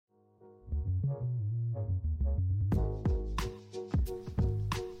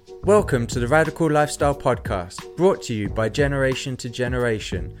Welcome to the Radical Lifestyle Podcast, brought to you by Generation to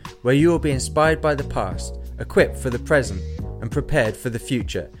Generation, where you will be inspired by the past, equipped for the present, and prepared for the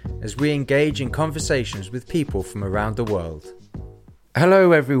future as we engage in conversations with people from around the world.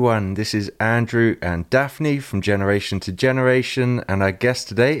 Hello everyone, this is Andrew and Daphne from Generation to Generation, and our guest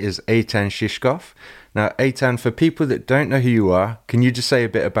today is Eitan Shishkov. Now Eitan, for people that don't know who you are, can you just say a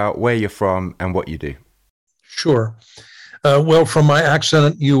bit about where you're from and what you do? Sure. Well, from my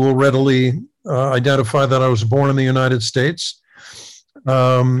accent, you will readily identify that I was born in the United States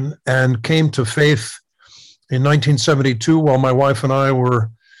and came to faith in 1972 while my wife and I were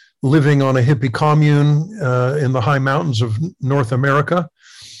living on a hippie commune in the high mountains of North America.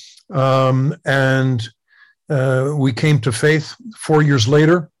 And we came to faith 4 years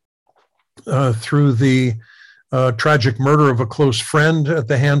later through the tragic murder of a close friend at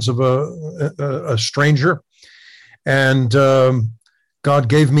the hands of a stranger. And God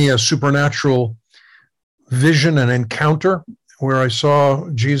gave me a supernatural vision and encounter where I saw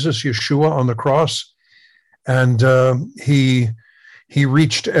Jesus, Yeshua, on the cross, and he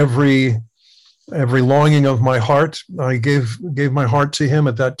reached every longing of my heart. I gave my heart to him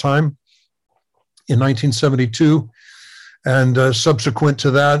at that time in 1972, and subsequent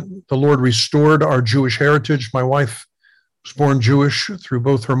to that, the Lord restored our Jewish heritage. My wife was born Jewish through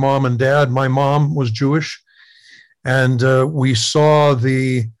both her mom and dad. My mom was Jewish. And we saw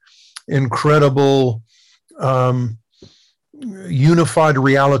the incredible unified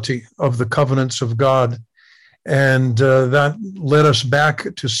reality of the covenants of God. And that led us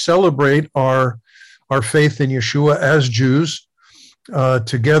back to celebrate our faith in Yeshua as Jews,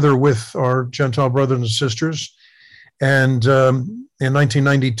 together with our Gentile brothers and sisters. And in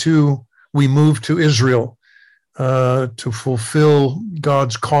 1992, we moved to Israel to fulfill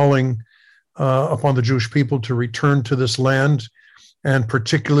God's calling upon the Jewish people to return to this land, and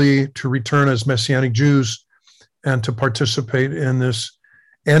particularly to return as Messianic Jews and to participate in this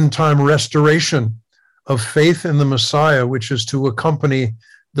end-time restoration of faith in the Messiah, which is to accompany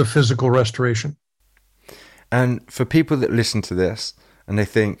the physical restoration. And for people that listen to this and they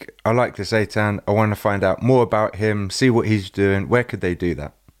think, I like this Eitan, I want to find out more about him, see what he's doing, where could they do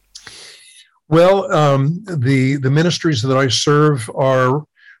that? Well, the ministries that I serve are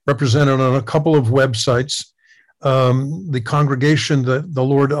represented on a couple of websites. The congregation that the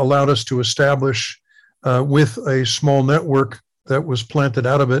Lord allowed us to establish with a small network that was planted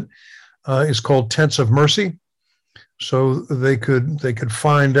out of it is called Tents of Mercy. So they could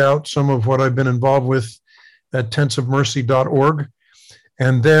find out some of what I've been involved with at tentsofmercy.org.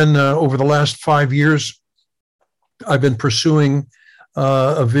 And then over the last 5 years, I've been pursuing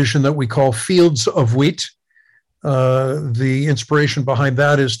a vision that we call Fields of Wheat. The inspiration behind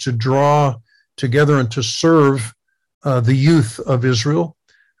that is to draw together and to serve the youth of Israel,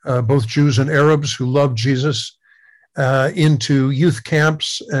 both Jews and Arabs who love Jesus, into youth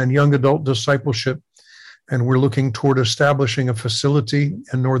camps and young adult discipleship. And we're looking toward establishing a facility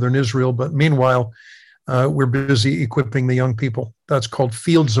in northern Israel. But meanwhile, we're busy equipping the young people. That's called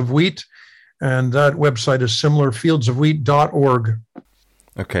Fields of Wheat. And that website is similar, fieldsofwheat.org.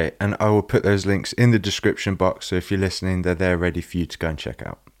 Okay, and I will put those links in the description box, so if you're listening, they're there ready for you to go and check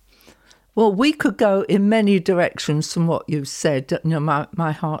out. Well, we could go in many directions from what you said. You know,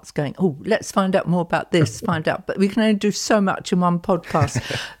 my heart's going, oh, let's find out more about this, but we can only do so much in one podcast.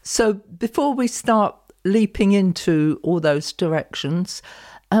 So before we start leaping into all those directions,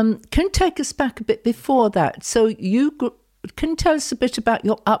 can you take us back a bit before that? So can you tell us a bit about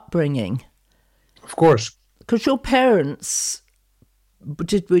your upbringing? Of course. Because your parents...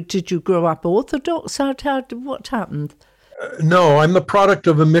 Did you grow up Orthodox? What happened? No, I'm the product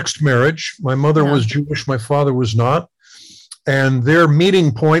of a mixed marriage. My mother was Jewish, my father was not. And their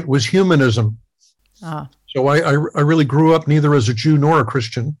meeting point was humanism. So I really grew up neither as a Jew nor a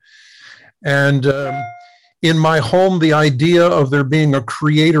Christian. And in my home, the idea of there being a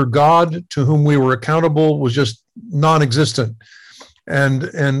creator God to whom we were accountable was just non-existent. And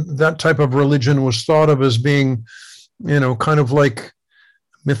that type of religion was thought of as being, kind of like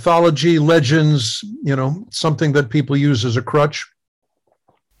mythology, legends, something that people use as a crutch.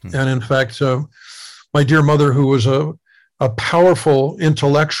 And in fact, my dear mother, who was a powerful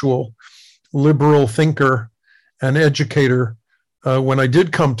intellectual, liberal thinker and educator, when I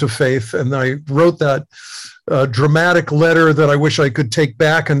did come to faith, and I wrote that dramatic letter that I wish I could take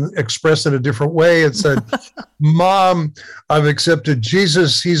back and express in a different way. It said, Mom, I've accepted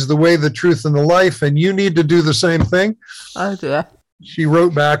Jesus. He's the way, the truth, and the life, and you need to do the same thing. Oh, yeah. She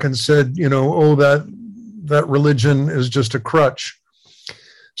wrote back and said, that religion is just a crutch.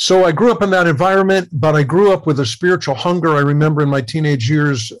 So I grew up in that environment, but I grew up with a spiritual hunger. I remember in my teenage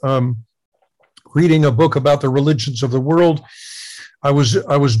years reading a book about the religions of the world. I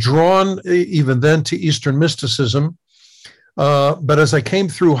was drawn even then to Eastern mysticism. But as I came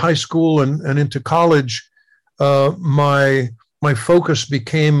through high school and into college, my focus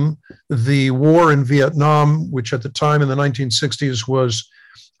became the war in Vietnam, which at the time in the 1960s was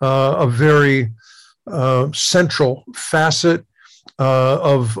a very central facet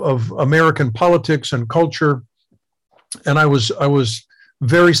of American politics and culture. And I was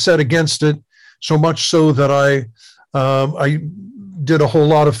very set against it, so much so that I did a whole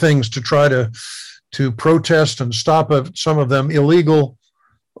lot of things to try to protest and stop it, some of them illegal.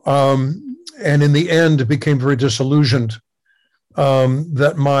 And in the end, became very disillusioned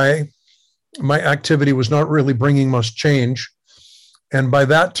that my activity was not really bringing much change. And by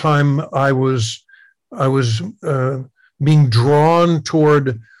that time, I was being drawn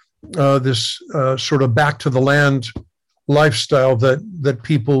toward this sort of back to the land lifestyle that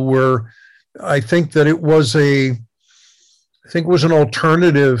people were. I think that it was an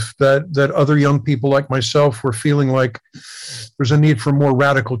alternative that other young people like myself were feeling like there's a need for more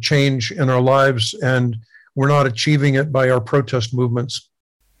radical change in our lives, and we're not achieving it by our protest movements.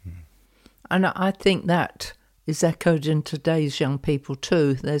 And I think that is echoed in today's young people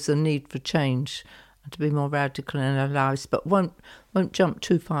too. There's a need for change and to be more radical in our lives, but won't jump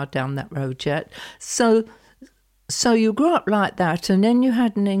too far down that road yet. So you grew up like that, and then you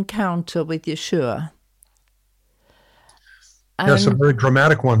had an encounter with Yeshua. That's a very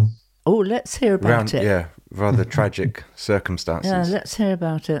dramatic one. Oh, let's hear about it. Yeah, rather tragic circumstances. Yeah, let's hear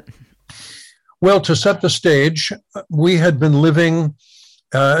about it. Well, to set the stage, we had been living,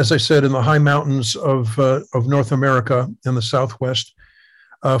 as I said, in the high mountains of North America in the Southwest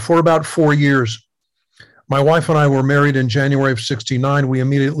for about 4 years. My wife and I were married in January of '69. We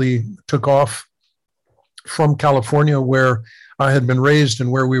immediately took off from California, where I had been raised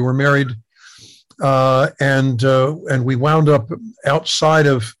and where we were married. And we wound up outside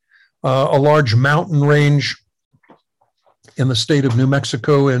of a large mountain range in the state of New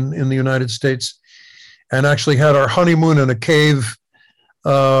Mexico in the United States, and actually had our honeymoon in a cave,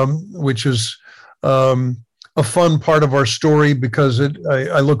 which is a fun part of our story because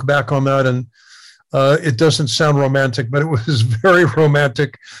I look back on that and it doesn't sound romantic, but it was very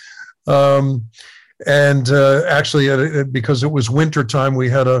romantic. Actually, because it was wintertime, we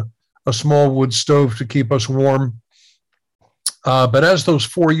had a small wood stove to keep us warm. But as those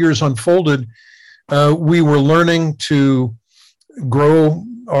 4 years unfolded, we were learning to grow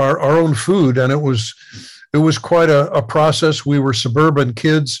our own food, and it was quite a process. We were suburban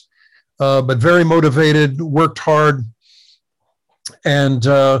kids, but very motivated, worked hard, and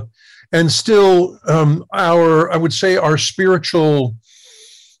still I would say our spiritual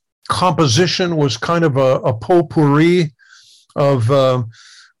composition was kind of a potpourri of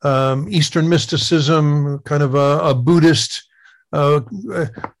Eastern mysticism, kind of a Buddhist, how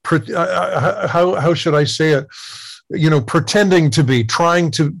should I say it? Pretending to be,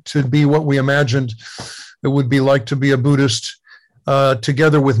 trying to be what we imagined it would be like to be a Buddhist,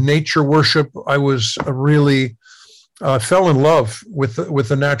 together with nature worship. I was really fell in love with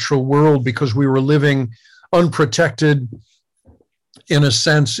the natural world because we were living unprotected, in a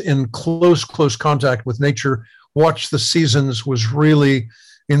sense, in close contact with nature. Watched the seasons, was really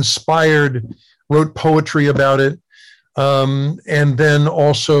inspired, wrote poetry about it, and then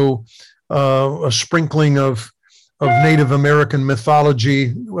also a sprinkling of Native American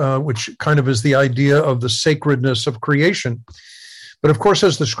mythology, which kind of is the idea of the sacredness of creation. But of course,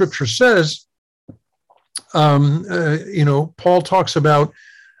 as the scripture says, Paul talks about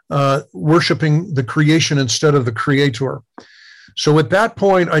worshiping the creation instead of the creator. So at that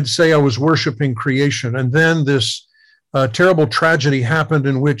point, I'd say I was worshiping creation. And then this terrible tragedy happened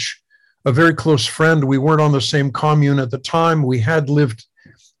in which a very close friend, we weren't on the same commune at the time. We had lived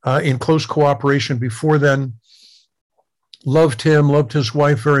in close cooperation before then. Loved him, loved his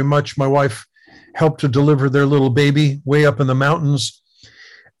wife very much. My wife helped to deliver their little baby way up in the mountains.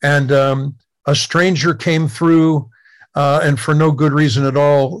 And a stranger came through and for no good reason at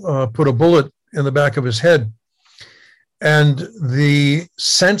all, put a bullet in the back of his head. And the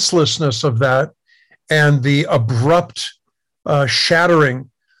senselessness of that and the abrupt shattering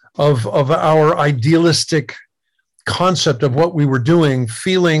of our idealistic concept of what we were doing,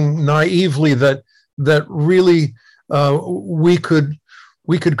 feeling naively that really we could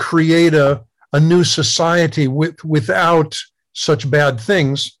create a new society without such bad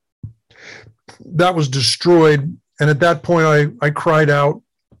things, that was destroyed. And at that point, I cried out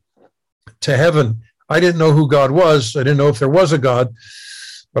to heaven. I didn't know who God was. I didn't know if there was a God.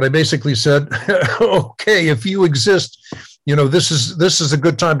 But I basically said, okay, if you exist, this is a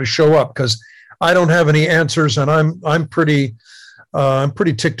good time to show up, because I don't have any answers, and I'm pretty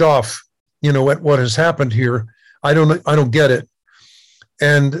ticked off, at what has happened here. I don't get it.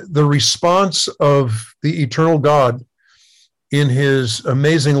 And the response of the eternal God in his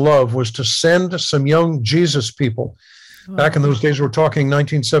amazing love was to send some young Jesus people. Wow. Back in those days, we're talking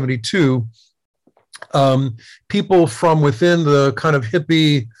 1972, people from within the kind of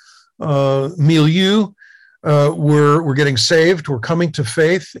hippie milieu were getting saved, were coming to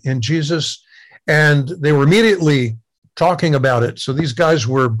faith in Jesus, and they were immediately talking about it. So these guys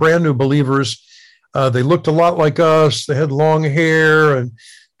were brand new believers. They looked a lot like us. They had long hair and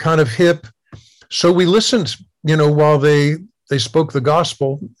kind of hip. So we listened, while they spoke the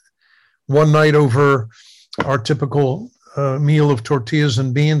gospel. One night over our typical meal of tortillas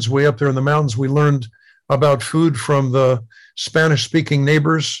and beans way up there in the mountains, we learned about food from the Spanish-speaking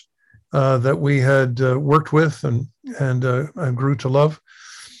neighbors that we had worked with and grew to love.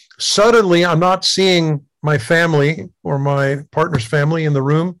 Suddenly, I'm not seeing my family or my partner's family in the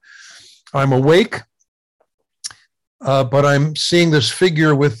room. I'm awake, but I'm seeing this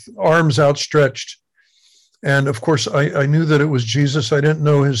figure with arms outstretched. And of course, I knew that it was Jesus. I didn't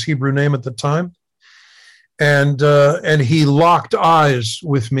know his Hebrew name at the time. And he locked eyes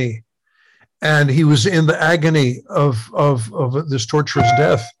with me. And he was in the agony of this torturous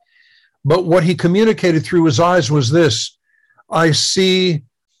death. But what he communicated through his eyes was this: I see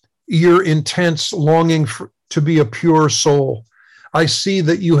your intense longing to be a pure soul. I see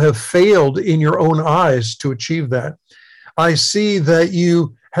that you have failed in your own eyes to achieve that. I see that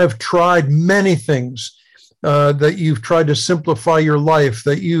you have tried many things, that you've tried to simplify your life,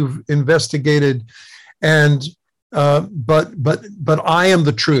 that you've investigated, but I am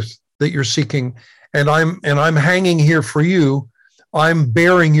the truth that you're seeking, and I'm hanging here for you. I'm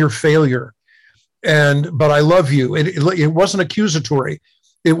bearing your failure, but I love you. It wasn't accusatory.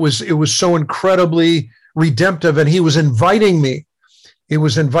 It was so incredibly redemptive, and he was inviting me. He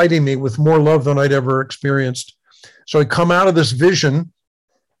was inviting me with more love than I'd ever experienced. So I come out of this vision.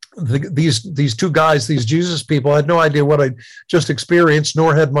 These two guys, these Jesus people, I had no idea what I just experienced,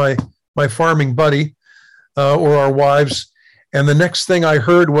 nor had my farming buddy or our wives. And the next thing I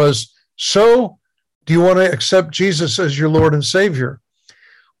heard was, "So, do you want to accept Jesus as your Lord and Savior?"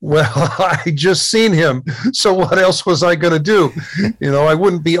 Well, I just seen him. So what else was I going to do? I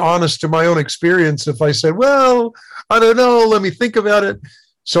wouldn't be honest to my own experience if I said, "Well, I don't know, let me think about it."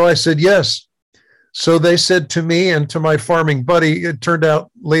 So I said, yes. So they said to me and to my farming buddy, it turned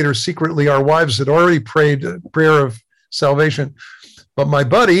out later secretly our wives had already prayed a prayer of salvation. But my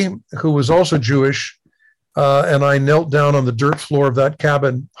buddy, who was also Jewish, and I knelt down on the dirt floor of that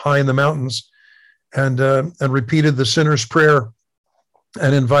cabin high in the mountains and repeated the sinner's prayer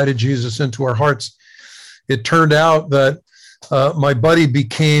and invited Jesus into our hearts. It turned out that my buddy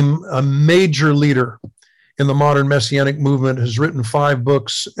became a major leader in the modern Messianic movement, has written 5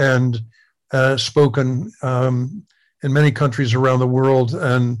 books and spoken in many countries around the world.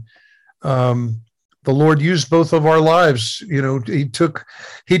 And the Lord used both of our lives. He took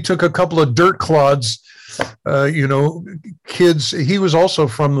a couple of dirt clods, kids. He was also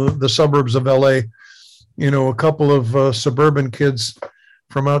from the suburbs of LA, a couple of suburban kids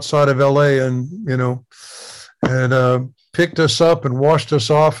from outside of LA, and picked us up and washed us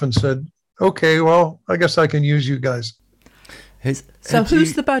off and said, "Okay, well, I guess I can use you guys." Who's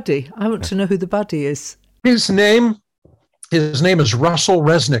the buddy? I want to know who the buddy is. His name is Russell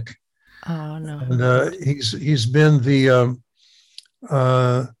Resnick. Oh no! And he's been the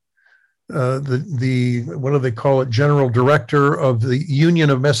what do they call it? General Director of the Union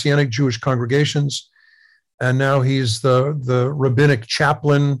of Messianic Jewish Congregations, and now he's the rabbinic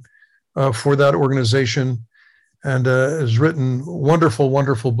chaplain for that organization, and has written wonderful,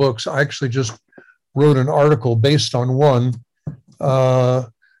 wonderful books. I actually just wrote an article based on one.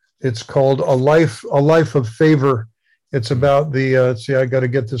 It's called A Life of Favor. It's about the, I got to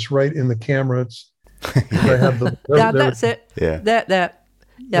get this right in the camera. I have the, that's it. Yeah. There.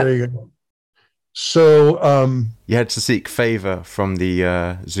 Yeah. There you go. So, you had to seek favor from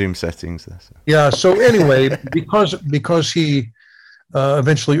the Zoom settings. Yeah. So anyway, because he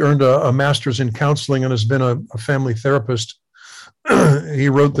eventually earned a master's in counseling and has been a family therapist, he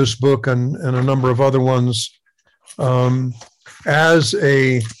wrote this book and a number of other ones. As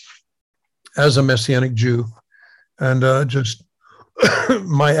a Messianic Jew, and just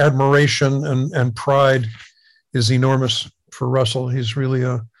my admiration and pride is enormous for Russell. He's really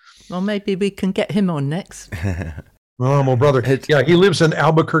well, maybe we can get him on next. Well, my brother. Yeah, he lives in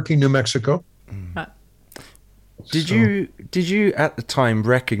Albuquerque, New Mexico. Right. Did you at the time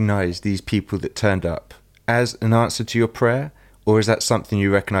recognize these people that turned up as an answer to your prayer, or is that something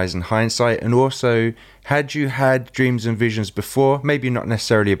you recognize in hindsight? And also, had you had dreams and visions before, maybe not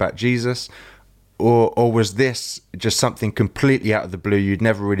necessarily about Jesus, or was this just something completely out of the blue? You'd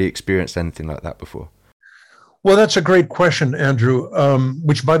never really experienced anything like that before? Well, that's a great question, Andrew,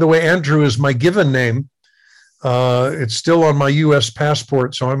 which, by the way, Andrew is my given name. It's still on my U.S.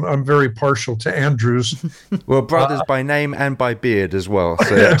 passport, so I'm very partial to Andrews. Well, brothers by name and by beard as well.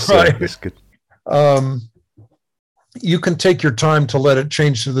 So right. That's good. You can take your time to let it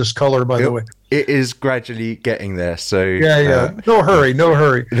change to this color, by the way. It is gradually getting there. So yeah. No hurry. No.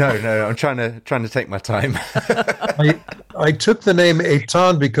 I'm trying to take my time. I took the name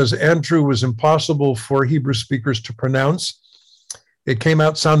Eitan because Andrew was impossible for Hebrew speakers to pronounce. It came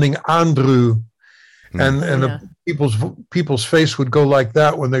out sounding Andrew, and people's face would go like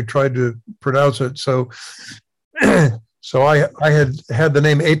that when they tried to pronounce it. So I had the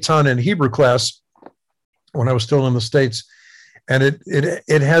name Eitan in Hebrew class when I was still in the States, and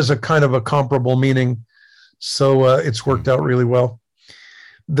it has a kind of a comparable meaning. So it's worked out really well.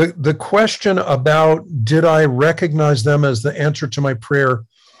 The question about did I recognize them as the answer to my prayer,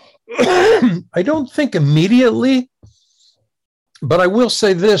 I don't think immediately, but I will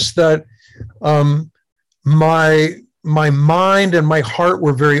say this, that my mind and my heart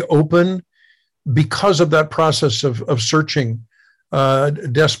were very open because of that process of searching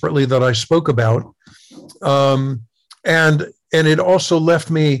desperately that I spoke about. And it also left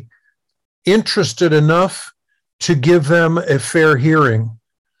me interested enough to give them a fair hearing.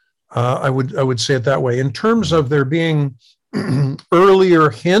 I would say it that way. In terms of there being earlier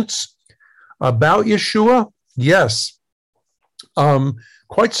hints about Yeshua, yes,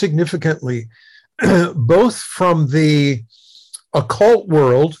 quite significantly, both from the occult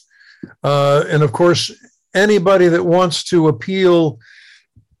world, and of course, anybody that wants to appeal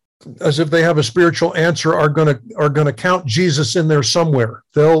as if they have a spiritual answer are gonna count Jesus in there somewhere.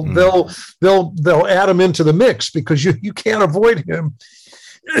 They'll add him into the mix because you can't avoid him.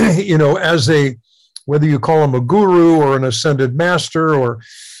 As whether you call him a guru or an ascended master, or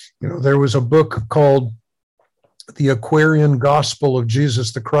there was a book called The Aquarian Gospel of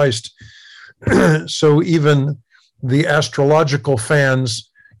Jesus the Christ. So even the astrological fans,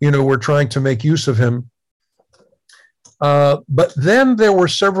 were trying to make use of him. But then there were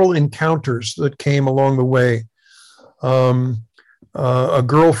several encounters that came along the way. A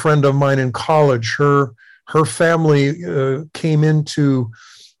girlfriend of mine in college, her family came into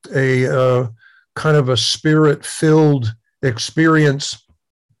a kind of a spirit-filled experience.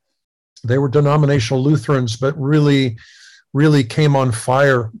 They were denominational Lutherans, but really, really came on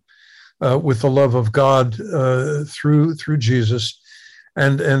fire with the love of God through Jesus.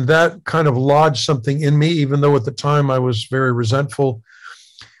 And that kind of lodged something in me, even though at the time I was very resentful.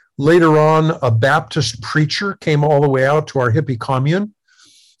 Later on, a Baptist preacher came all the way out to our hippie commune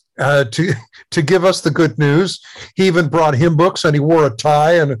to give us the good news. He even brought hymn books, and he wore a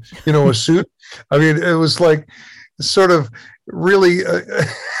tie and a suit. I mean, it was like sort of really,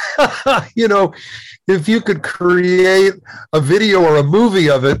 if you could create a video or a movie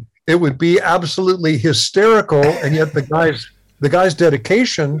of it, it would be absolutely hysterical. And yet the guy's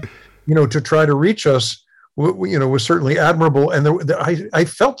dedication, to try to reach us, was certainly admirable. And I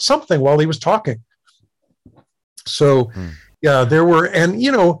felt something while he was talking. So, yeah, there were, and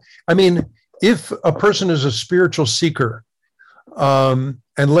if a person is a spiritual seeker, and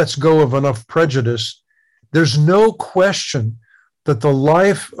lets go of enough prejudice, there's no question that the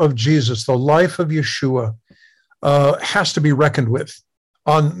life of Jesus, the life of Yeshua, has to be reckoned with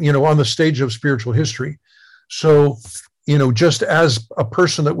on the stage of spiritual history. So, just as a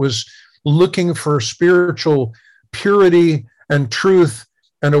person that was looking for spiritual purity and truth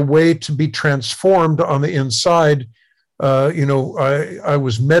and a way to be transformed on the inside, I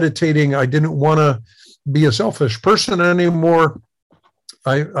was meditating. I didn't want to be a selfish person anymore.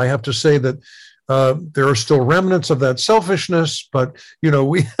 I have to say that there are still remnants of that selfishness, but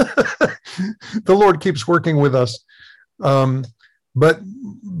the Lord keeps working with us. But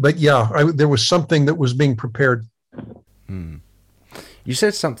yeah, there was something that was being prepared. You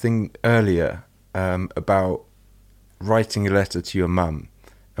said something earlier about writing a letter to your mum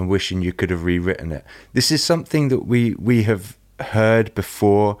and wishing you could have rewritten it. This is something that we have heard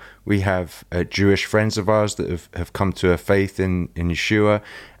before. We have Jewish friends of ours that have come to a faith in Yeshua,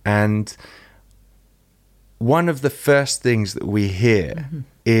 and one of the first things that we hear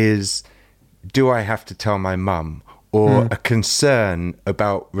is, do I have to tell my mum? Or a concern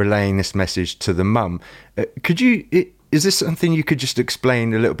about relaying this message to the mum. is this something you could just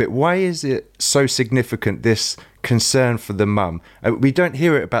explain a little bit? Why is it so significant, this concern for the mum? We don't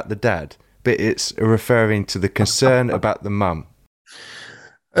hear it about the dad, but it's referring to the concern about the mum.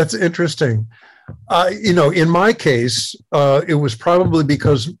 That's interesting. In my case, it was probably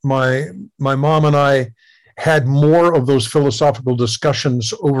because my mom and I had more of those philosophical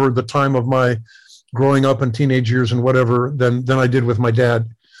discussions over the time of my growing up and teenage years and whatever than I did with my dad.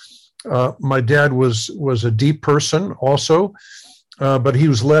 My dad was a deep person also, but he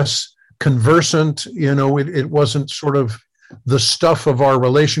was less conversant. It wasn't sort of the stuff of our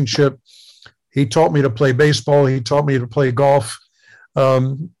relationship. He taught me to play baseball. He taught me to play golf. But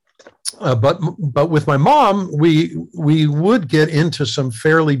with my mom, we would get into some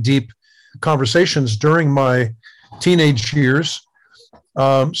fairly deep conversations during my teenage years.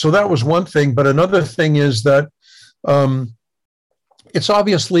 So that was one thing. But another thing is that it's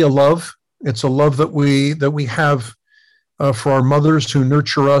obviously a love. It's a love that we have for our mothers who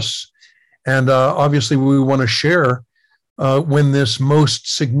nurture us, and obviously we want to share when this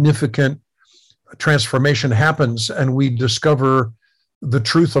most significant transformation happens, and we discover the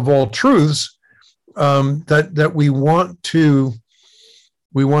truth of all truths. That we want to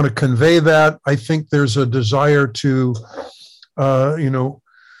convey that. I think there's a desire to,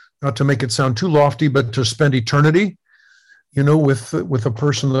 not to make it sound too lofty, but to spend eternity, with a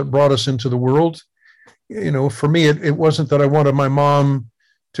person that brought us into the world. For me, it wasn't that I wanted my mom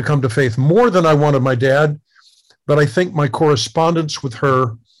to come to faith more than I wanted my dad, but I think my correspondence with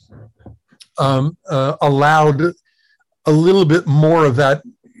her allowed a little bit more of that,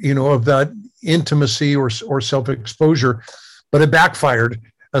 of that intimacy or self-exposure, but it backfired,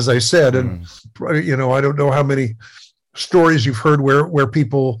 as I said. And, I don't know how many stories you've heard where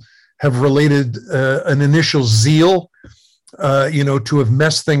people have related an initial zeal, to have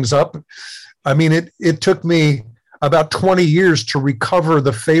messed things up. I mean, it took me about 20 years to recover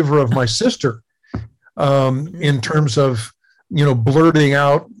the favor of my sister in terms of, blurting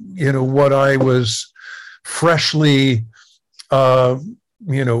out, what I was freshly, what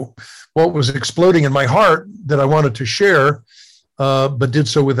was exploding in my heart that I wanted to share, but did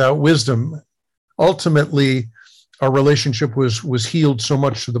so without wisdom. Ultimately, our relationship was healed so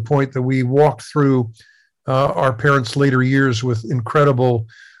much to the point that we walked through our parents' later years with incredible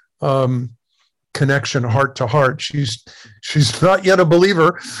connection, heart to heart. She's not yet a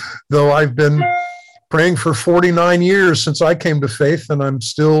believer, though I've been praying for 49 years since I came to faith, and I'm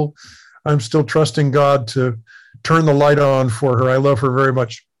still trusting God to turn the light on for her. I love her very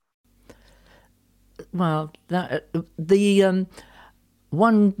much. Well, the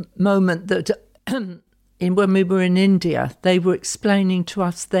one moment that when we were in India, they were explaining to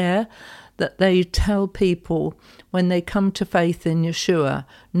us there that they tell people when they come to faith in Yeshua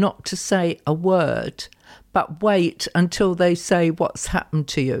not to say a word, but wait until they say what's happened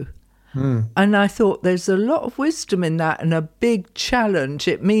to you. And I thought there's a lot of wisdom in that and a big challenge.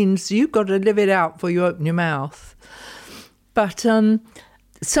 It means you've got to live it out before you open your mouth. But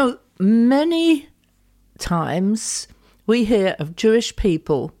so many times we hear of Jewish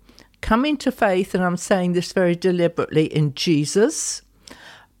people coming to faith, and I'm saying this very deliberately, in Jesus,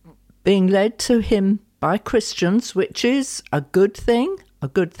 being led to him by Christians, which is a good thing.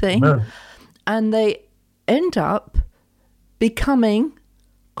 Amen. And they end up becoming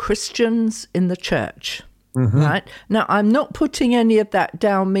Christians in the church, right? Now, I'm not putting any of that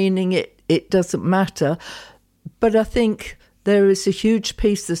down, meaning it doesn't matter, but I think there is a huge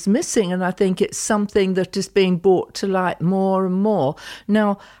piece that's missing, and I think it's something that is being brought to light more and more.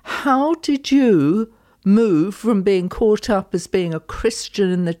 Now, how did you move from being caught up as being a Christian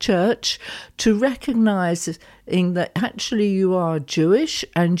in the church to recognizing that actually you are Jewish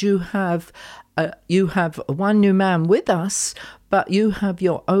and you have one new man with us, but you have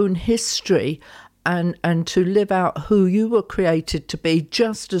your own history, and to live out who you were created to be,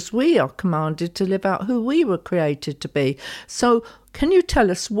 just as we are commanded to live out who we were created to be. So can you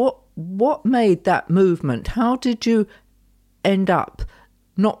tell us what made that movement? How did you end up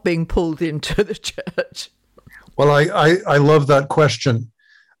not being pulled into the church? Well, I love that question.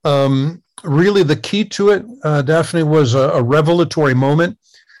 Really, the key to it, Daphne, was a revelatory moment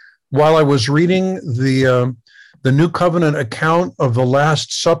while I was reading the New Covenant account of the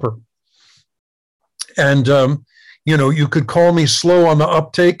Last Supper. And, you could call me slow on the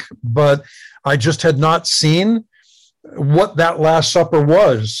uptake, but I just had not seen what that Last Supper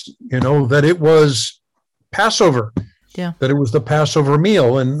was, that it was Passover. Yeah. That it was the Passover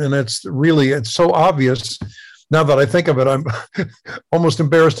meal. And it's so obvious. Now that I think of it, I'm almost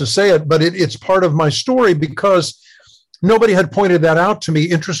embarrassed to say it, but it's part of my story because Nobody had pointed that out to me.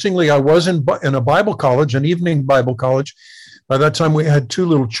 Interestingly, I was in a Bible college, an evening Bible college. By that time, we had 2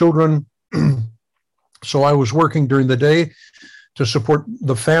 little children. So I was working during the day to support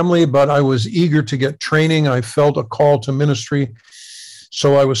the family, but I was eager to get training. I felt a call to ministry.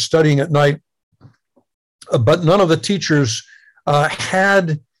 So I was studying at night. But none of the teachers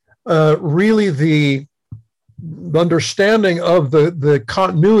had really the understanding of the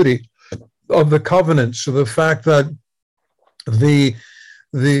continuity of the covenant. So the fact that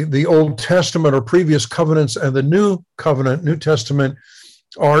the Old Testament or previous covenants and the New Covenant, New Testament,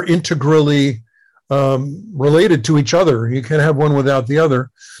 are integrally related to each other. You can't have one without the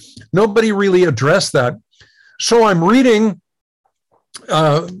other. Nobody really addressed that. So I'm reading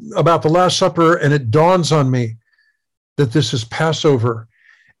about the Last Supper, and it dawns on me that this is Passover.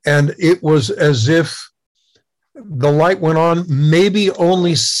 And it was as if the light went on. Maybe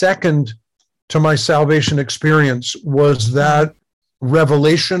only second to my salvation experience was that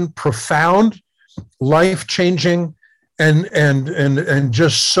revelation, profound, life-changing, and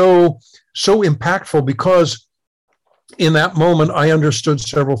just so impactful, because in that moment I understood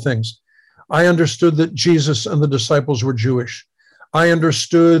several things. I understood that Jesus and the disciples were Jewish. I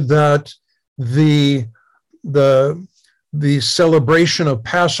understood that the celebration of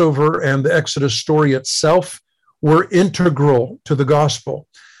Passover and the Exodus story itself were integral to the gospel.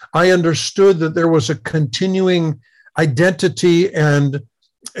 I understood that there was a continuing identity and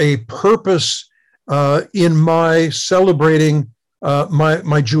a purpose in my celebrating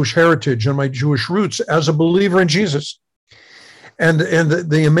my Jewish heritage and my Jewish roots as a believer in Jesus. And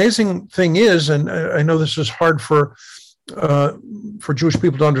the amazing thing is, and I know this is hard for Jewish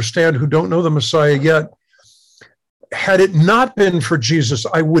people to understand who don't know the Messiah yet, had it not been for Jesus,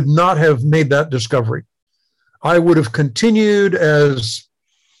 I would not have made that discovery. I would have continued as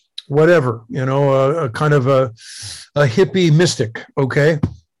whatever, a kind of a hippie mystic, okay?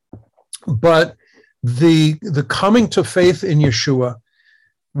 But the coming to faith in Yeshua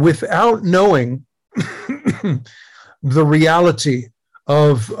without knowing the reality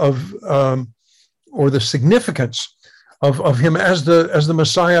of or the significance of him as the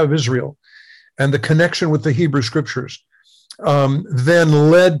Messiah of Israel and the connection with the Hebrew Scriptures,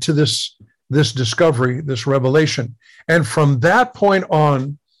 then led to this discovery, this revelation. And from that point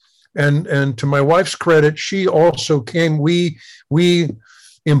on, and to my wife's credit, she also came. We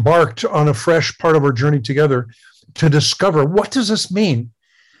embarked on a fresh part of our journey together to discover, what does this mean?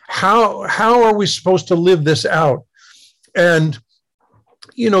 How are we supposed to live this out? And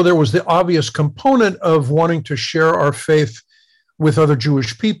there was the obvious component of wanting to share our faith with other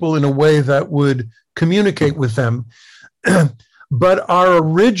Jewish people in a way that would communicate with them. But our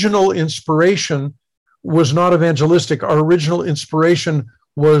original inspiration was not evangelistic. Our original inspiration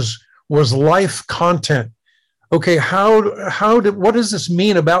was life content. Okay, what does this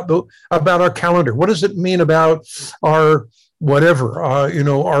mean about our calendar? What does it mean about our whatever?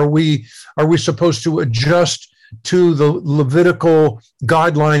 Are we supposed to adjust to the Levitical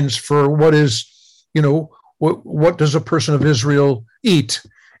guidelines for what is, what does a person of Israel eat?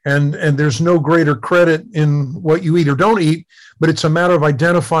 And there's no greater credit in what you eat or don't eat, but it's a matter of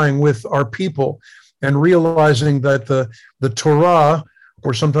identifying with our people and realizing that the Torah,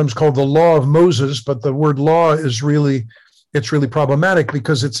 or sometimes called the law of Moses, but the word law is really problematic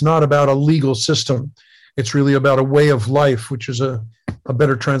because it's not about a legal system. It's really about a way of life, which is a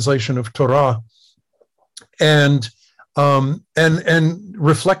better translation of Torah. And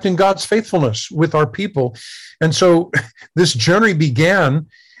reflecting God's faithfulness with our people. And so this journey began,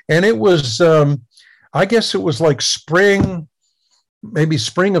 and it was, I guess it was like spring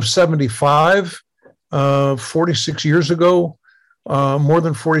of 75, 46 years ago, more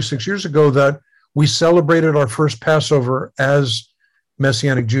than 46 years ago, that we celebrated our first Passover as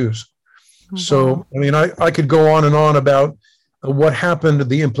Messianic Jews. Mm-hmm. So, I could go on and on about what happened,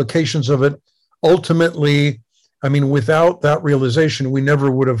 the implications of it. Ultimately, without that realization, we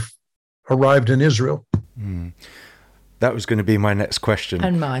never would have arrived in Israel. Mm. That was going to be my next question.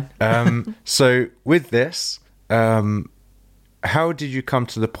 And mine. So with this, how did you come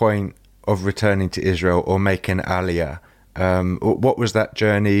to the point of returning to Israel or making Aliyah? What was that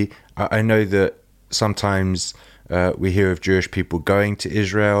journey? I know that sometimes we hear of Jewish people going to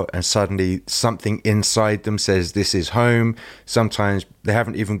Israel and suddenly something inside them says this is home. Sometimes they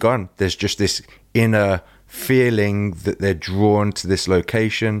haven't even gone. There's just this inner feeling that they're drawn to this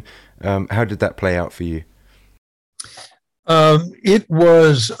location. How did that play out for you? It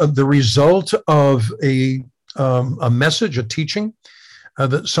was the result of a message, a teaching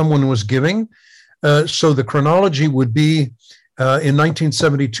that someone was giving. So the chronology would be in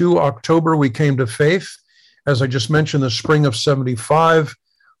 1972, October, we came to faith. As I just mentioned, the spring of 75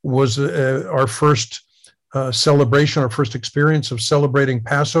 was our first celebration, our first experience of celebrating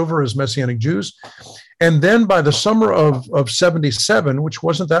Passover as Messianic Jews. And then by the summer of 77, which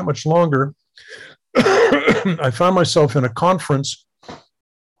wasn't that much longer, I found myself in a conference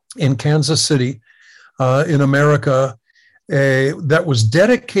in Kansas City, in America, that was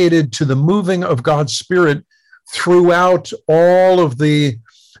dedicated to the moving of God's Spirit throughout all of the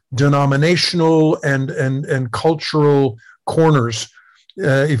denominational and cultural corners,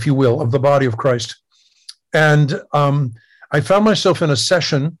 if you will, of the body of Christ. And I found myself in a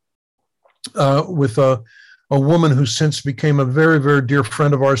session with a woman who since became a very, very dear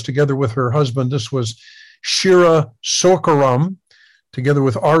friend of ours, together with her husband. This was Shira Sokaram, together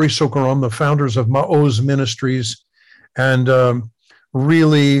with Ari Sokaram, the founders of Ma'oz Ministries, and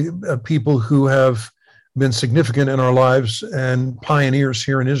really people who have been significant in our lives and pioneers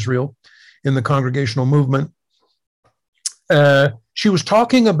here in Israel in the congregational movement. She was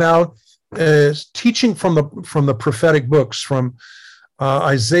talking about teaching from the prophetic books, from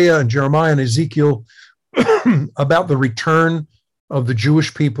Isaiah and Jeremiah and Ezekiel, about the return of the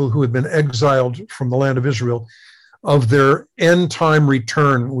Jewish people who had been exiled from the land of Israel, of their end time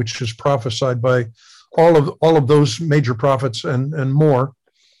return, which is prophesied by all of those major prophets and more.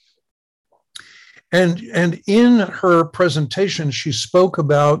 And in her presentation, she spoke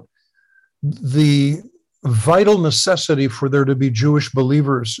about the vital necessity for there to be Jewish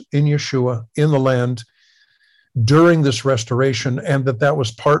believers in Yeshua, in the land, during this restoration, and that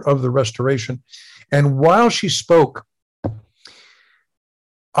was part of the restoration. And while she spoke,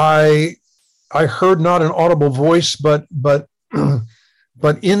 I heard not an audible voice, but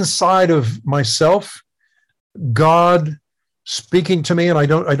inside of myself, God speaking to me, and I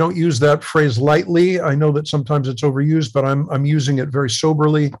don't use that phrase lightly. I know that sometimes it's overused, but I'm using it very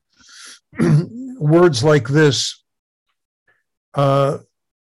soberly. Words like this: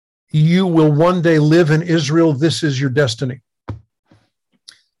 you will one day live in Israel. This is your destiny.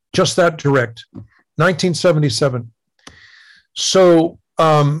 Just that direct. 1977. So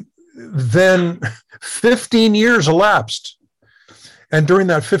then 15 years elapsed. And during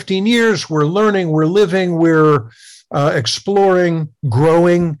that 15 years, we're learning, we're living, we're exploring,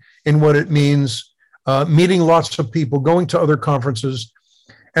 growing in what it means, meeting lots of people, going to other conferences.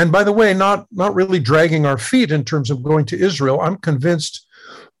 And by the way, not really dragging our feet in terms of going to Israel. I'm convinced,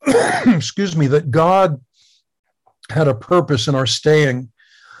 excuse me, that God had a purpose in our staying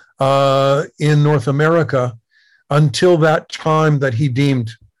in North America until that time that he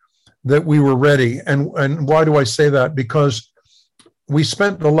deemed that we were ready. And why do I say that? Because we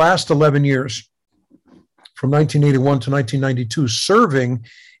spent the last 11 years, from 1981 to 1992, serving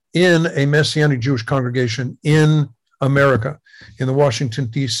in a Messianic Jewish congregation in America, in the Washington,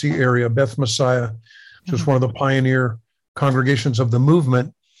 D.C. area, Beth Messiah, which was one of the pioneer congregations of the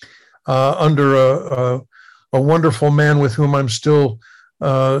movement, under a wonderful man with whom I'm still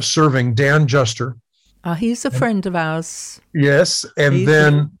serving, Dan Juster. He's a friend of ours. Yes, and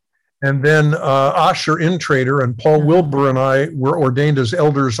then Asher Intrader and Paul Wilbur and I were ordained as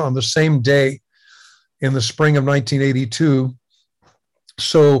elders on the same day in the spring of 1982.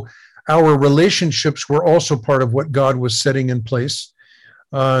 So our relationships were also part of what God was setting in place.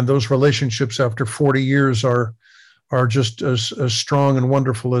 And those relationships after 40 years are just as strong and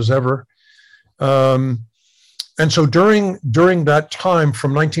wonderful as ever. And so during that time,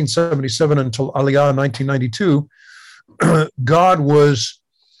 from 1977 until Aliyah in 1992, God was,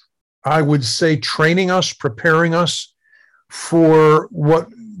 I would say, training us, preparing us for what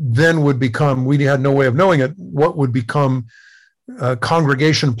then would become, we had no way of knowing it, what would become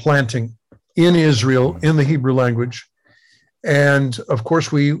congregation planting in Israel in the Hebrew language. And of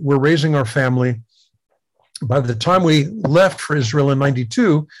course, we were raising our family. By the time we left for Israel in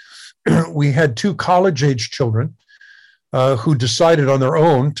 92, we had 2 college-age children who decided on their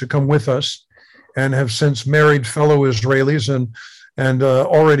own to come with us, and have since married fellow Israelis, and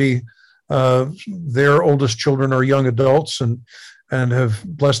already their oldest children are young adults and have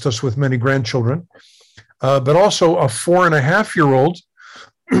blessed us with many grandchildren. But also a 4.5-year-old.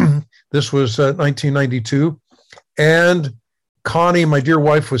 This was 1992, and Connie, my dear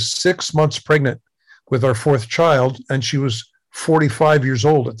wife, was 6 months pregnant with our 4th child, and she was 45 years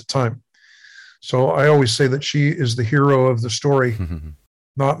old at the time. So I always say that she is the hero of the story,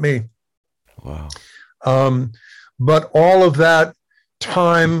 not me. Wow. But all of that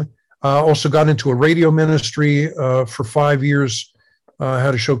time, also got into a radio ministry for 5 years,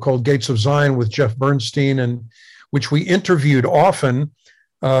 had a show called Gates of Zion with Jeff Bernstein, and which we interviewed often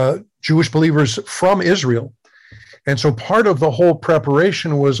Jewish believers from Israel. And so part of the whole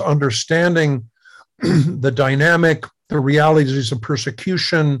preparation was understanding the dynamic, the realities of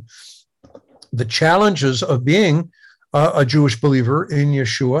persecution, the challenges of being a Jewish believer in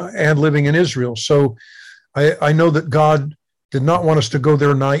Yeshua and living in Israel. So I know that God did not want us to go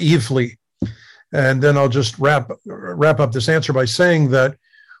there naively. And then I'll just wrap up this answer by saying that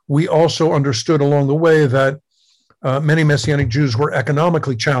we also understood along the way that many Messianic Jews were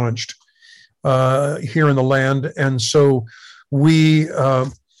economically challenged here in the land. And so we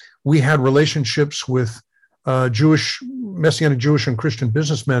had relationships with Messianic Jewish and Christian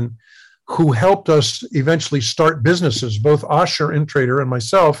businessmen who helped us eventually start businesses. Both Asher Intrater and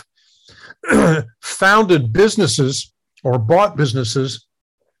myself founded businesses or bought businesses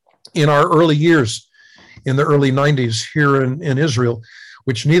in our early years, in the early 90s here in Israel,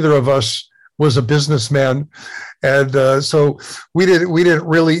 which neither of us was a businessman. And so we didn't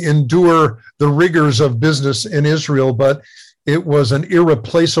really endure the rigors of business in Israel, but it was an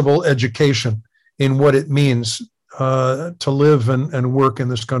irreplaceable education in what it means to live and work in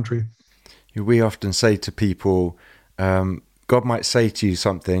this country. We often say to people, God might say to you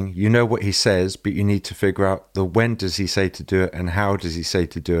something, you know what he says, but you need to figure out the when does he say to do it and how does he say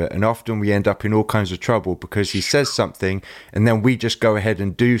to do it. And often we end up in all kinds of trouble because he says something and then we just go ahead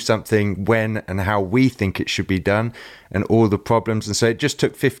and do something when and how we think it should be done and all the problems. And so it just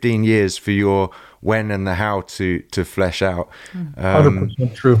took 15 years for your when and the how to flesh out.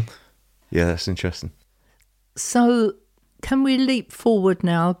 100% true. Yeah, that's interesting. So can we leap forward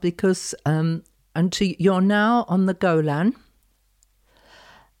now because you're now on the Golan?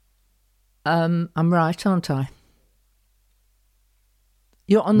 I'm right, aren't I?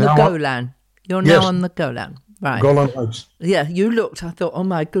 You're on the Golan. You're now on the Golan, right? Golan Heights. Yeah, you looked. I thought, oh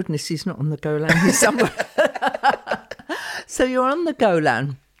my goodness, he's not on the Golan. He's somewhere. So you're on the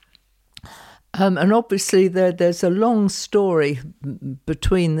Golan. And obviously there's a long story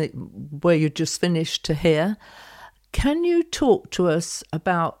between where you just finished to here. Can you talk to us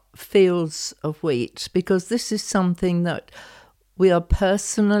about fields of wheat? Because this is something that we are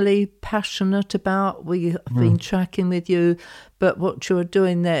personally passionate about. We have been tracking with you, but what you're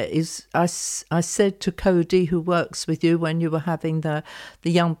doing there is, I said to Cody, who works with you when you were having the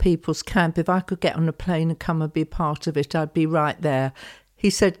young people's camp, if I could get on a plane and come and be part of it, I'd be right there. He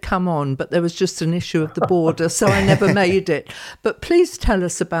said, come on, but there was just an issue of the border, so I never made it. But please tell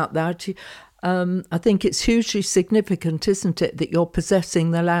us about that. I think it's hugely significant, isn't it, that you're possessing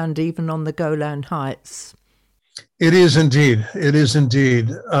the land even on the Golan Heights? It is indeed. It is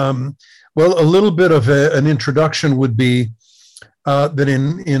indeed. Well, a little bit of an introduction would be that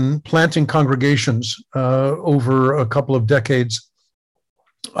in planting congregations over a couple of decades,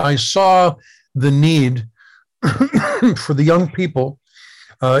 I saw the need for the young people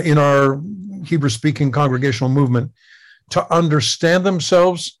in our Hebrew-speaking congregational movement to understand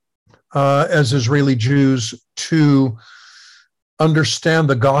themselves as Israeli Jews, to understand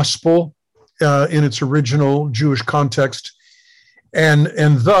the gospel in its original Jewish context,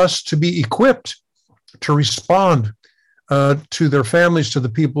 and thus to be equipped to respond to their families, to the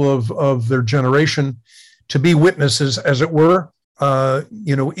people of their generation, to be witnesses, as it were,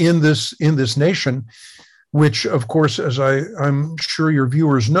 in this nation, which, of course, as I'm sure your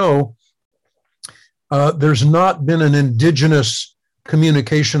viewers know, there's not been an indigenous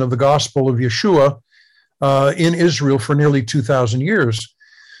communication of the gospel of Yeshua in Israel for nearly 2,000 years.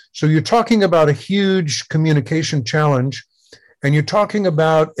 So you're talking about a huge communication challenge, and you're talking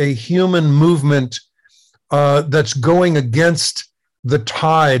about a human movement that's going against the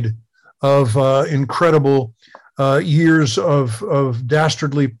tide of incredible years of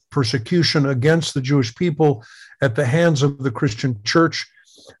dastardly persecution against the Jewish people at the hands of the Christian church,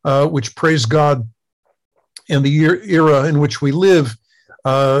 which, praise God, in the era in which we live,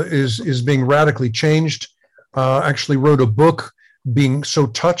 is being radically changed. Actually wrote a book being so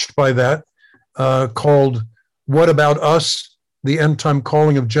touched by that, called What About Us? The End Time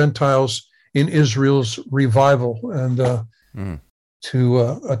Calling of Gentiles in Israel's Revival. And to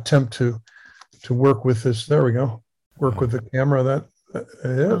attempt to work with this, there we go, work with the camera,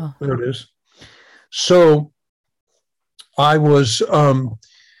 there it is. So I wanted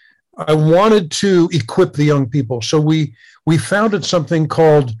to equip the young people. So we founded something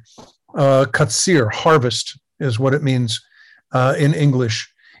called Katsir, harvest is what it means in English,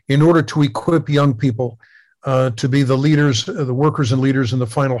 in order to equip young people to be the leaders, the workers and leaders in the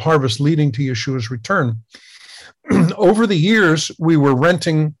final harvest leading to Yeshua's return. Over the years, we were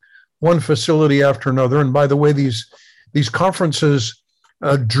renting one facility after another. And by the way, these conferences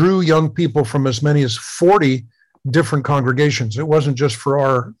drew young people from as many as 40 different congregations. It wasn't just for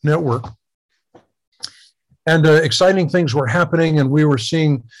our network. And exciting things were happening, and we were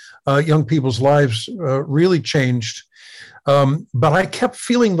seeing young people's lives really changed. But I kept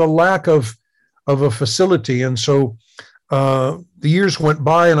feeling the lack of a facility, and so the years went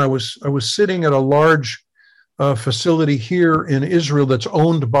by, and I was sitting at a large facility here in Israel that's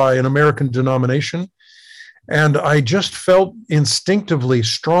owned by an American denomination, and I just felt instinctively,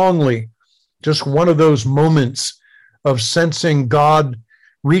 strongly, just one of those moments of sensing God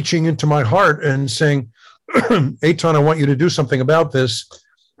reaching into my heart and saying, Eitan, I want you to do something about this.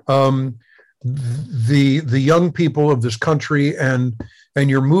 The young people of this country and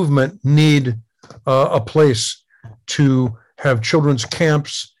your movement need a place to have children's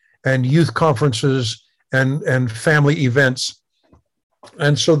camps and youth conferences and family events.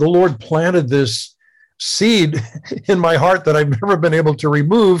 And so the Lord planted this seed in my heart that I've never been able to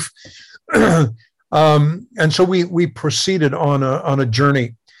remove. And so we proceeded on a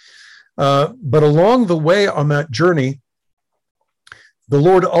journey. But along the way on that journey, the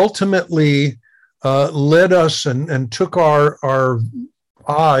Lord ultimately led us and took our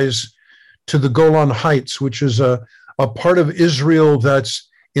eyes to the Golan Heights, which is a part of Israel that's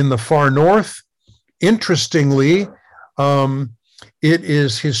in the far north. Interestingly, it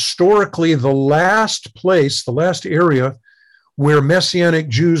is historically the last area where Messianic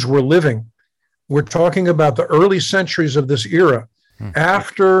Jews were living. We're talking about the early centuries of this era,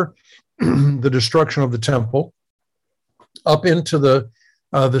 after the destruction of the temple, up into the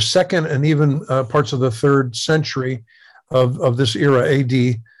second and even parts of the third century of this era,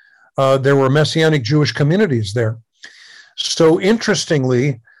 AD. There were Messianic Jewish communities there. So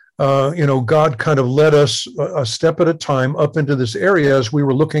interestingly, God kind of led us a step at a time up into this area as we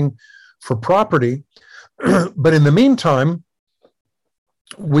were looking for property. But in the meantime,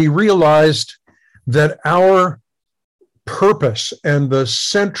 we realized that our purpose and the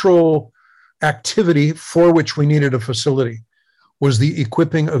central activity for which we needed a facility was the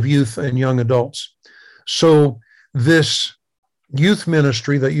equipping of youth and young adults. So this youth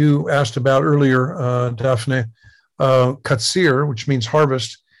ministry that you asked about earlier, Daphne, Katsir, which means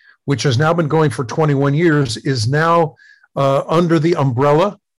harvest, which has now been going for 21 years, is now under the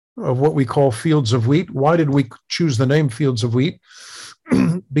umbrella of what we call Fields of Wheat. Why did we choose the name Fields of Wheat?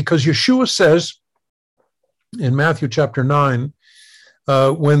 Because Yeshua says in Matthew chapter 9,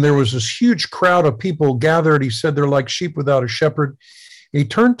 when there was this huge crowd of people gathered, he said they're like sheep without a shepherd. He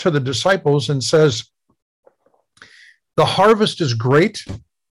turned to the disciples and says, the harvest is great,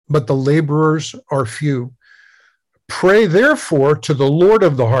 but the laborers are few. Pray therefore to the Lord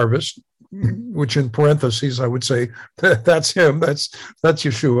of the harvest, which in parentheses I would say that's him, that's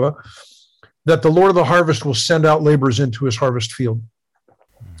Yeshua, that the Lord of the harvest will send out laborers into his harvest field.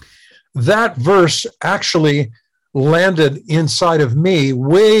 That verse actually landed inside of me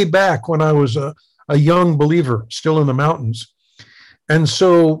way back when I was a young believer, still in the mountains. And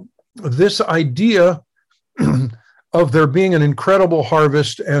so this idea of there being an incredible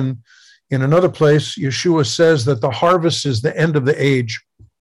harvest, and in another place, Yeshua says that the harvest is the end of the age.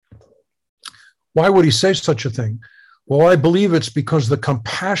 Why would he say such a thing? Well, I believe it's because the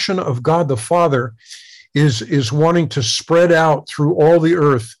compassion of God the Father is wanting to spread out through all the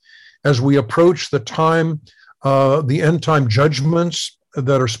earth as we approach the time, the end time judgments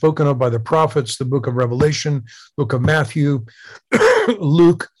that are spoken of by the prophets, the book of Revelation, book of Matthew,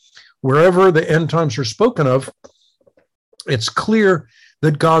 Luke, wherever the end times are spoken of. It's clear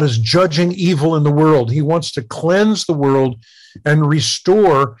that God is judging evil in the world. He wants to cleanse the world and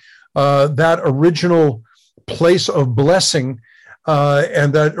restore that original place of blessing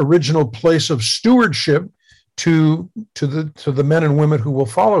and that original place of stewardship to the men and women who will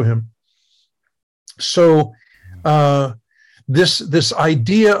follow him. So this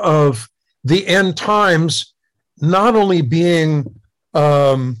idea of the end times not only being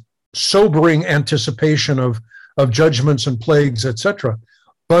sobering anticipation of judgments and plagues, etc.,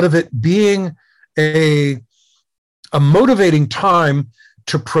 but of it being a motivating time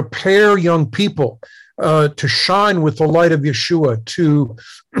to prepare young people to shine with the light of Yeshua, to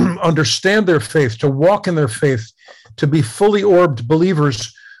understand their faith, to walk in their faith, to be fully orbed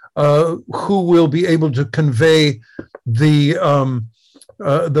believers who will be able to convey the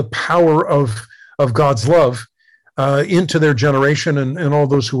power of God's love into their generation and all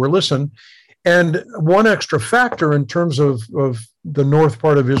those who will listen. And one extra factor in terms of the north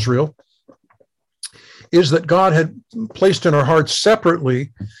part of Israel is that God had placed in our hearts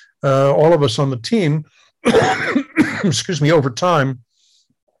separately, all of us on the team, excuse me, over time,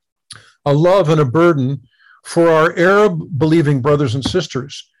 a love and a burden for our Arab believing brothers and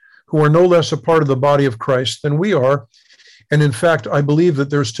sisters who are no less a part of the body of Christ than we are. And in fact, I believe that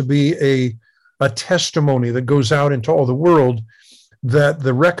there's to be a testimony that goes out into all the world that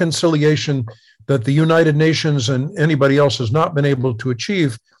the reconciliation that the United Nations and anybody else has not been able to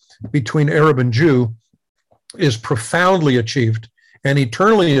achieve between Arab and Jew is profoundly achieved and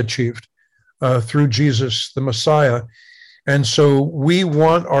eternally achieved through Jesus, the Messiah. And so we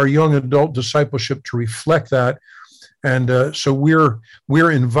want our young adult discipleship to reflect that. And so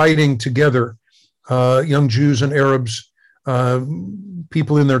we're inviting together young Jews and Arabs,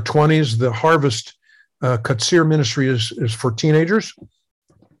 people in their 20s. The Harvest Katsir ministry is for teenagers.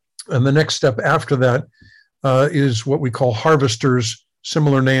 And the next step after that is what we call Harvesters,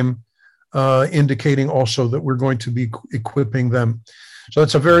 similar name, indicating also that we're going to be equipping them. So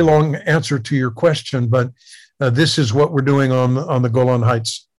that's a very long answer to your question, but this is what we're doing on the Golan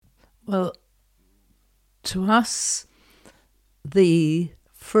Heights. Well, to us, the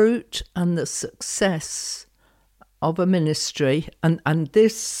fruit and the success of a ministry, and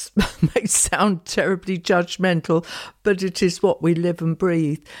this may sound terribly judgmental, but it is what we live and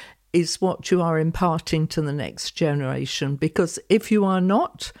breathe, is what you are imparting to the next generation. Because if you are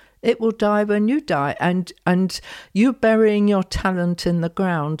not, it will die when you die, and you burying your talent in the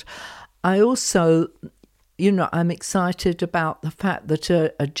ground. I also, I'm excited about the fact that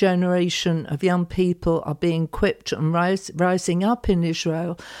a generation of young people are being equipped and rising up in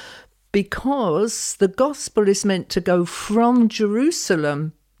Israel, because the gospel is meant to go from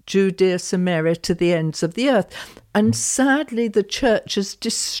Jerusalem, Judea, Samaria, to the ends of the earth. And sadly, the church has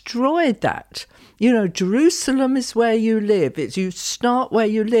destroyed that. Jerusalem is where you live. You start where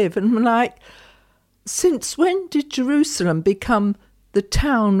you live. And I'm like, since when did Jerusalem become the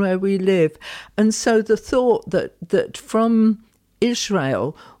town where we live? And so the thought that from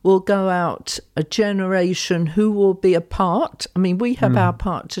Israel will go out a generation who will be a part, we have our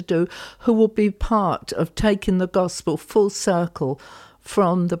part to do, who will be part of taking the gospel full circle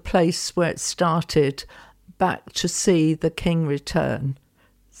from the place where it started back to see the King return.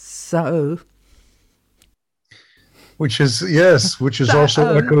 So... Which is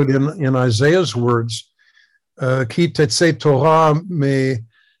also echoed in Isaiah's words, Ki tetzei Torah me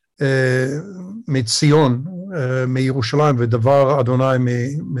Tzion, me Yerushalayim, v'davar Adonai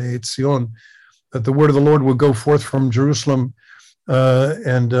me Tzion, that the word of the Lord will go forth from Jerusalem,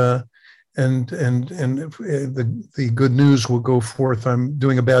 and the good news will go forth. I'm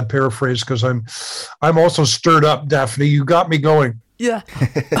doing a bad paraphrase because I'm also stirred up, Daphne. You got me going. Yeah,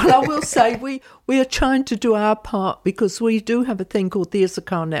 and I will say we are trying to do our part, because we do have a thing called the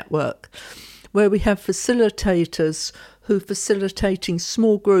Issachar Network, where we have facilitators who are facilitating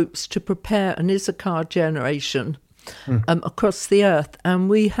small groups to prepare an Issachar generation across the earth. And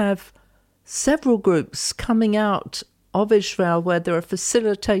we have several groups coming out of Israel where there are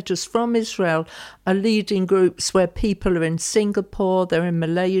facilitators from Israel are leading groups where people are in Singapore, they're in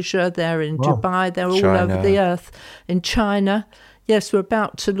Malaysia, they're in Dubai, they're all over the earth, in China. Yes, we're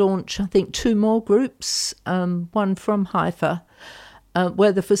about to launch, I think, 2 more groups, one from Haifa,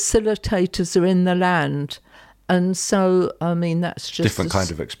 where the facilitators are in the land. And so, that's just... different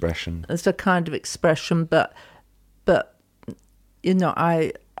kind of expression. It's a kind of expression, but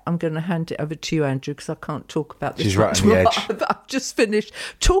I'm going to hand it over to you, Andrew, because I can't talk about this. She's right on the edge. I've just finished.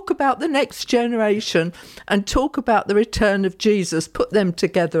 Talk about the next generation and talk about the return of Jesus. Put them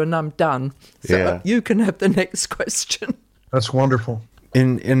together and I'm done. So you can have the next question. That's wonderful.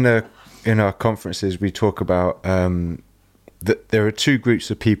 In our conferences, we talk about that there are 2 groups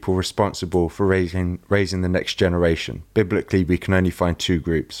of people responsible for raising the next generation. Biblically, we can only find 2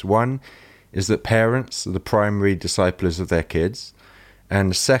 groups. One is that parents are the primary disciplers of their kids. And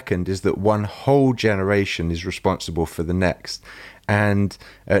the second is that one whole generation is responsible for the next. And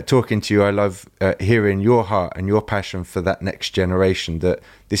talking to you, I love hearing your heart and your passion for that next generation, that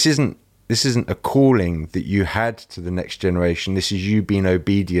this isn't a calling that you had to the next generation. This is you being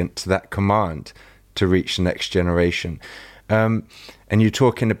obedient to that command to reach the next generation. And you're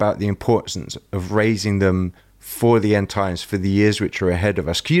talking about the importance of raising them for the end times, for the years which are ahead of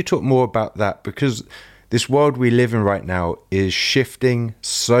us. Can you talk more about that? Because this world we live in right now is shifting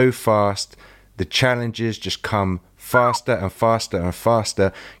so fast. The challenges just come faster and faster and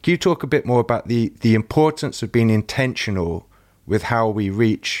faster. Can you talk a bit more about the importance of being intentional with how we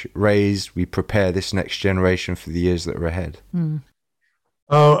raise, we prepare this next generation for the years that are ahead?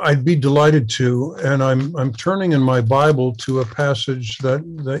 I'd be delighted to, and I'm turning in my Bible to a passage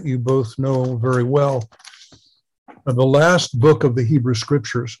that you both know very well. The last book of the Hebrew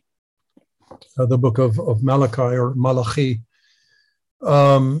Scriptures, the book of Malachi or Malachi,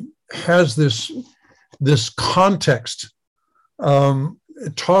 has this context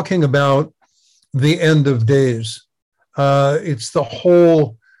talking about the end of days. It's the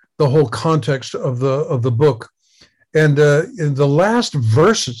whole the whole context of the book. And in the last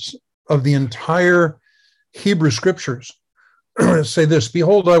verses of the entire Hebrew scriptures say this: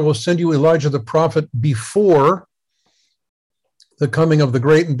 "Behold, I will send you Elijah the prophet before the coming of the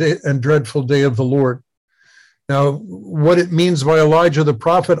great and dreadful day of the Lord." Now, what it means by Elijah the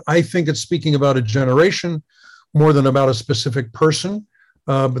prophet, I think it's speaking about a generation more than about a specific person,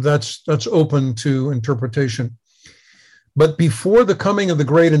 but that's open to interpretation. But before the coming of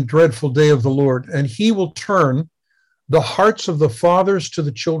the great and dreadful day of the Lord, and he will turn the hearts of the fathers to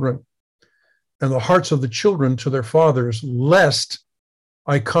the children, and the hearts of the children to their fathers, lest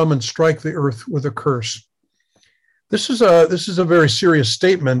I come and strike the earth with a curse. This is a very serious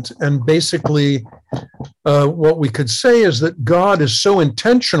statement, and basically what we could say is that God is so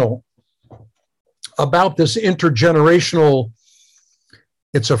intentional about this intergenerational.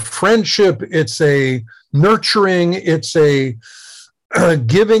 It's a friendship, it's a nurturing, it's a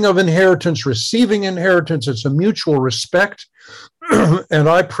giving of inheritance, receiving inheritance, it's a mutual respect. And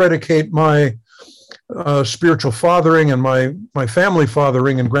I predicate my spiritual fathering and my family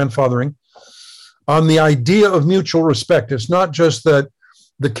fathering and grandfathering on the idea of mutual respect. It's not just that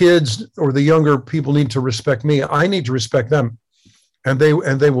the kids or the younger people need to respect me. I need to respect them, and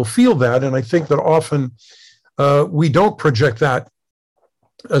they will feel that. And I think that often we don't project that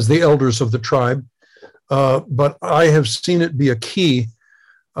as the elders of the tribe, but I have seen it be a key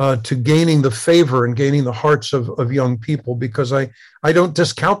to gaining the favor and gaining the hearts of young people, because I don't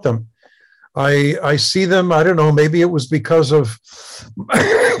discount them. I see them. I don't know, maybe it was because of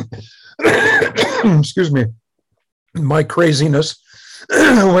excuse me, my craziness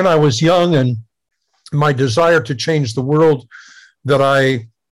when I was young and my desire to change the world, that I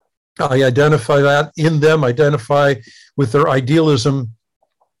identify that in them, identify with their idealism,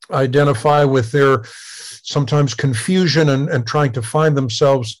 identify with their sometimes confusion and trying to find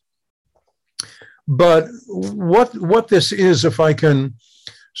themselves. But what this is, if I can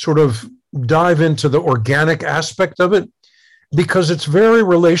sort of dive into the organic aspect of it, because it's very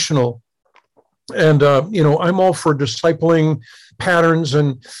relational. And, I'm all for discipling patterns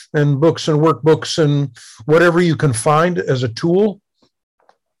and books and workbooks and whatever you can find as a tool.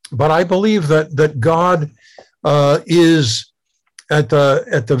 But I believe that God is at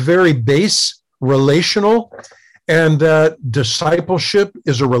the very base relational, and that discipleship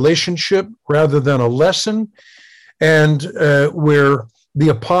is a relationship rather than a lesson. And where the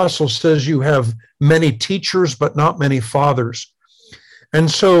apostle says you have many teachers, but not many fathers.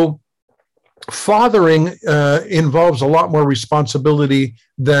 And so fathering involves a lot more responsibility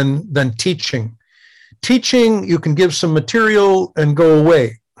than teaching. Teaching, you can give some material and go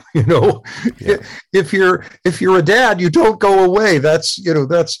away. Yeah. If you're a dad, you don't go away.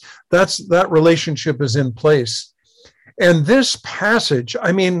 That relationship is in place. And this passage,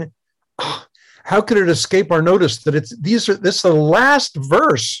 I mean, how could it escape our notice that this is the last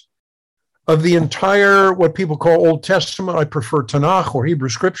verse of the entire, what people call Old Testament. I prefer Tanakh or Hebrew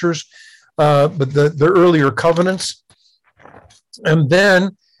scriptures, but the earlier covenants. And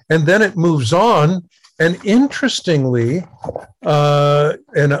then it moves on. And interestingly,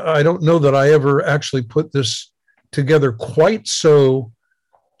 and I don't know that I ever actually put this together quite so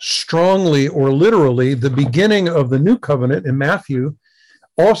strongly or literally, the beginning of the New Covenant in Matthew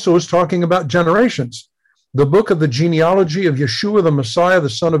also is talking about generations. The book of the genealogy of Yeshua, the Messiah, the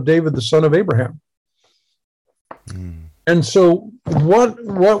son of David, the son of Abraham. Mm. And so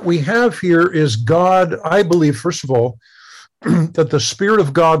what we have here is God, I believe, first of all, that the Spirit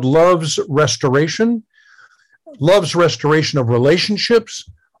of God loves restoration of relationships,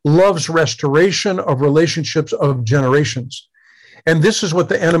 loves restoration of relationships of generations. And this is what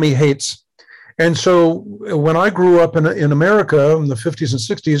the enemy hates. And so when I grew up in America in the 50s and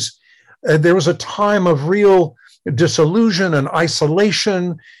 60s, there was a time of real disillusion and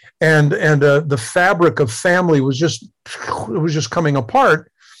isolation, and the fabric of family was just coming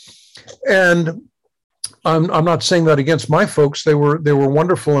apart. And I'm not saying that against my folks. They were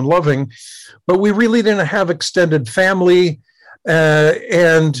wonderful and loving, but we really didn't have extended family.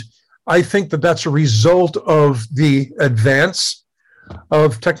 And I think that that's a result of the advance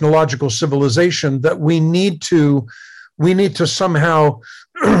of technological civilization, that we need to somehow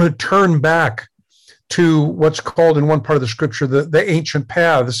turn back to what's called in one part of the scripture the ancient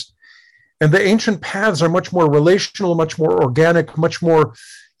paths. And the ancient paths are much more relational, much more organic, much more,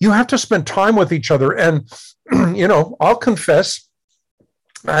 you have to spend time with each other. And, I'll confess,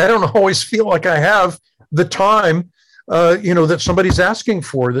 I don't always feel like I have the time, that somebody's asking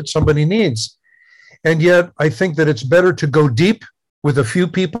for, that somebody needs. And yet I think that it's better to go deep with a few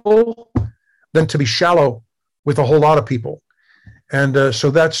people than to be shallow with a whole lot of people. And so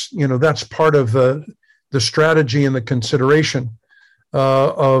that's part of the strategy and the consideration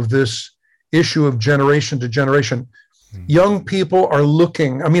of this issue of generation to generation. Young people are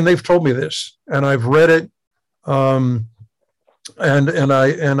looking. I mean, they've told me this, and I've read it, and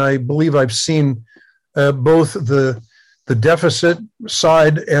I believe I've seen both the deficit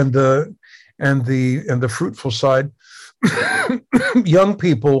side and the fruitful side. Young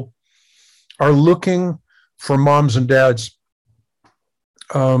people are looking for moms and dads,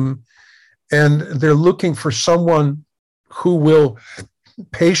 and they're looking for someone who will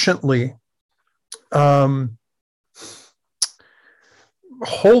patiently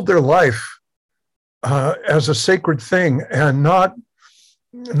hold their life as a sacred thing and not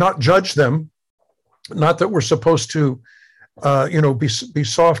judge them. Not that we're supposed to, be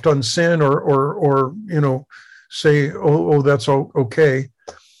soft on sin or say, oh, that's okay,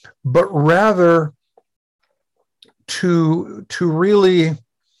 but rather to really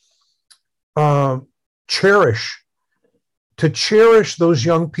cherish those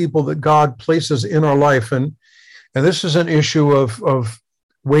young people that God places in our life. And this is an issue of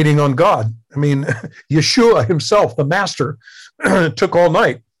waiting on God. I mean, Yeshua himself, the master, took all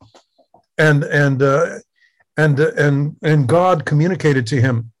night, and God communicated to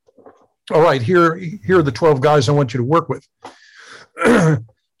him, all right, here are the 12 guys I want you to work with.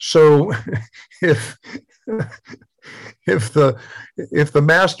 So if the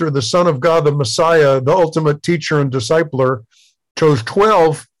master, the Son of God, the Messiah, the ultimate teacher and discipler, chose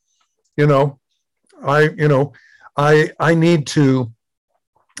 12, I need to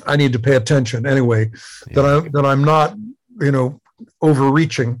pay attention anyway, that I'm not,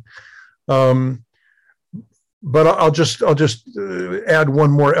 overreaching. But I'll just add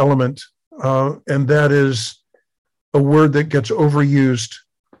one more element, and that is a word that gets overused,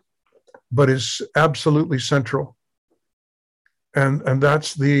 but is absolutely central. And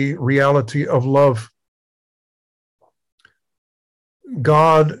that's the reality of love.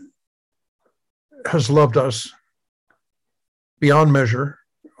 God has loved us beyond measure.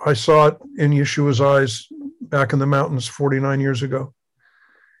 I saw it in Yeshua's eyes back in the mountains 49 years ago.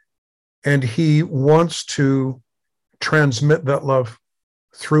 And he wants to transmit that love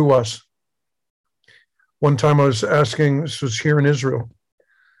through us. One time I was asking, this was here in Israel,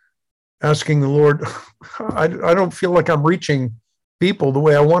 asking the Lord, I don't feel like I'm reaching people the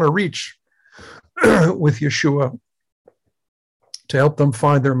way I want to reach with Yeshua to help them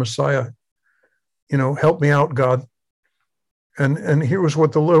find their Messiah. Help me out, God. And here was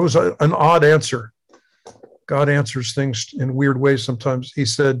what it was an odd answer. God answers things in weird ways sometimes. He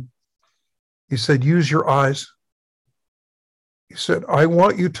said, use your eyes. He said, I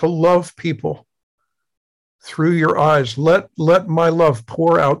want you to love people through your eyes. Let my love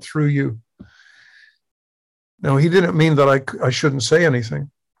pour out through you. Now, he didn't mean that I shouldn't say anything,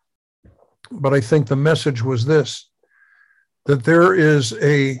 but I think the message was this, that there is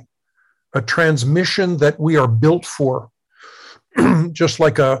a transmission that we are built for, just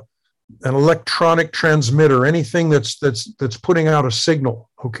like an electronic transmitter, anything that's putting out a signal,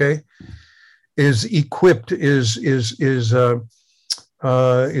 okay, is equipped, it's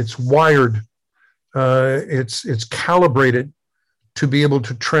wired, it's calibrated to be able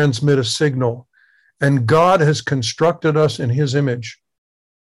to transmit a signal. And God has constructed us in his image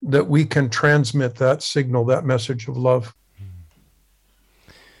that we can transmit that signal, that message of love.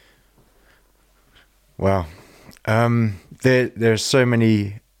 Wow. There's so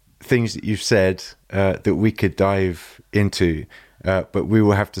many things that you've said that we could dive into, but we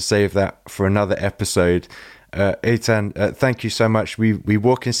will have to save that for another episode. Eitan, thank you so much. We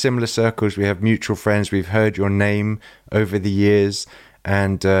walk in similar circles. We have mutual friends. We've heard your name over the years,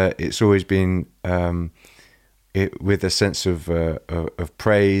 and it's always been with a sense of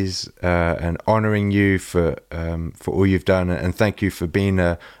praise and honoring you for all you've done, and thank you for being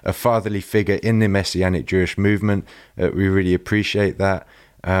a fatherly figure in the Messianic Jewish movement. We really appreciate that,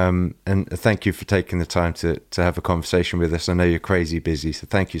 and thank you for taking the time to have a conversation with us. I know you're crazy busy, so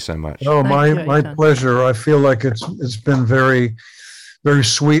thank you so much. Oh, my pleasure. I feel like it's been very, very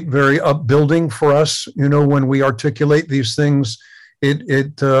sweet, very upbuilding for us. When we articulate these things,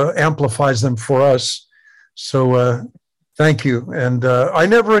 it amplifies them for us. So thank you. And I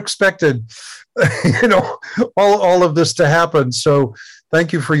never expected, all of this to happen. So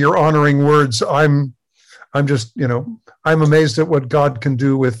thank you for your honoring words. I'm just, I'm amazed at what God can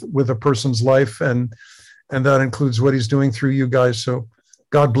do with a person's life. And that includes what he's doing through you guys. So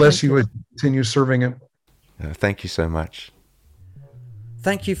God bless you and continue serving him. Thank you so much.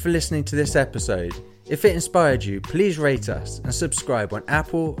 Thank you for listening to this episode. If it inspired you, please rate us and subscribe on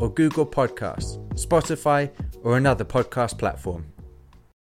Apple or Google Podcasts, Spotify, or another podcast platform.